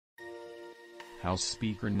House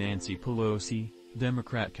Speaker Nancy Pelosi,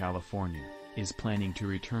 Democrat California, is planning to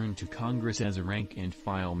return to Congress as a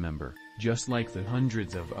rank-and-file member, just like the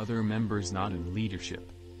hundreds of other members not in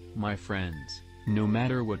leadership. My friends, no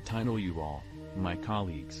matter what title you all, my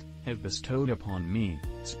colleagues, have bestowed upon me,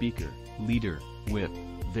 Speaker, Leader, Whip,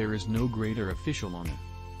 there is no greater official honor.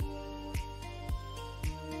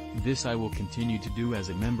 This I will continue to do as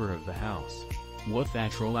a member of the House. What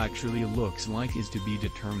that role actually looks like is to be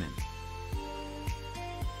determined.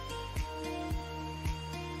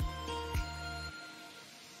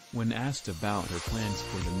 When asked about her plans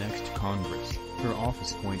for the next Congress, her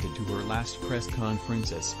office pointed to her last press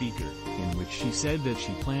conference as Speaker, in which she said that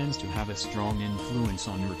she plans to have a strong influence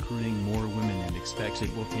on recruiting more women and expects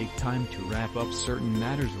it will take time to wrap up certain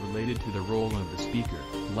matters related to the role of the Speaker,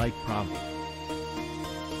 like probably.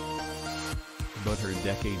 But her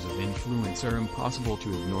decades of influence are impossible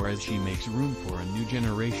to ignore as she makes room for a new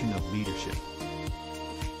generation of leadership.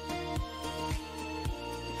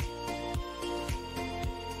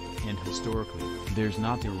 And historically, there's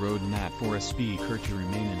not a roadmap for a speaker to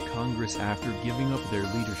remain in Congress after giving up their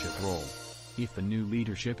leadership role. If the new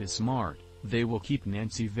leadership is smart, they will keep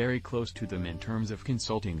Nancy very close to them in terms of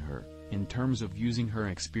consulting her, in terms of using her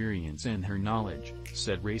experience and her knowledge,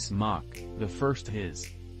 said Ray Smock, the first his.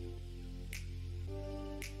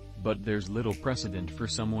 But there's little precedent for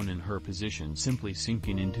someone in her position simply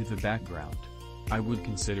sinking into the background. I would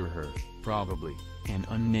consider her, probably, an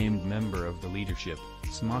unnamed member of the leadership,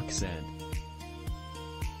 Smock said.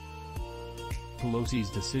 Pelosi's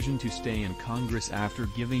decision to stay in Congress after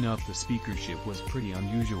giving up the speakership was pretty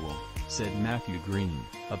unusual, said Matthew Green,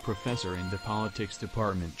 a professor in the politics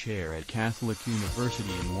department chair at Catholic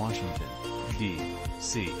University in Washington,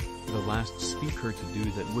 D.C. The last speaker to do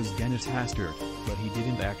that was Dennis Hastert, but he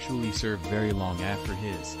didn't actually serve very long after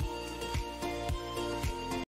his.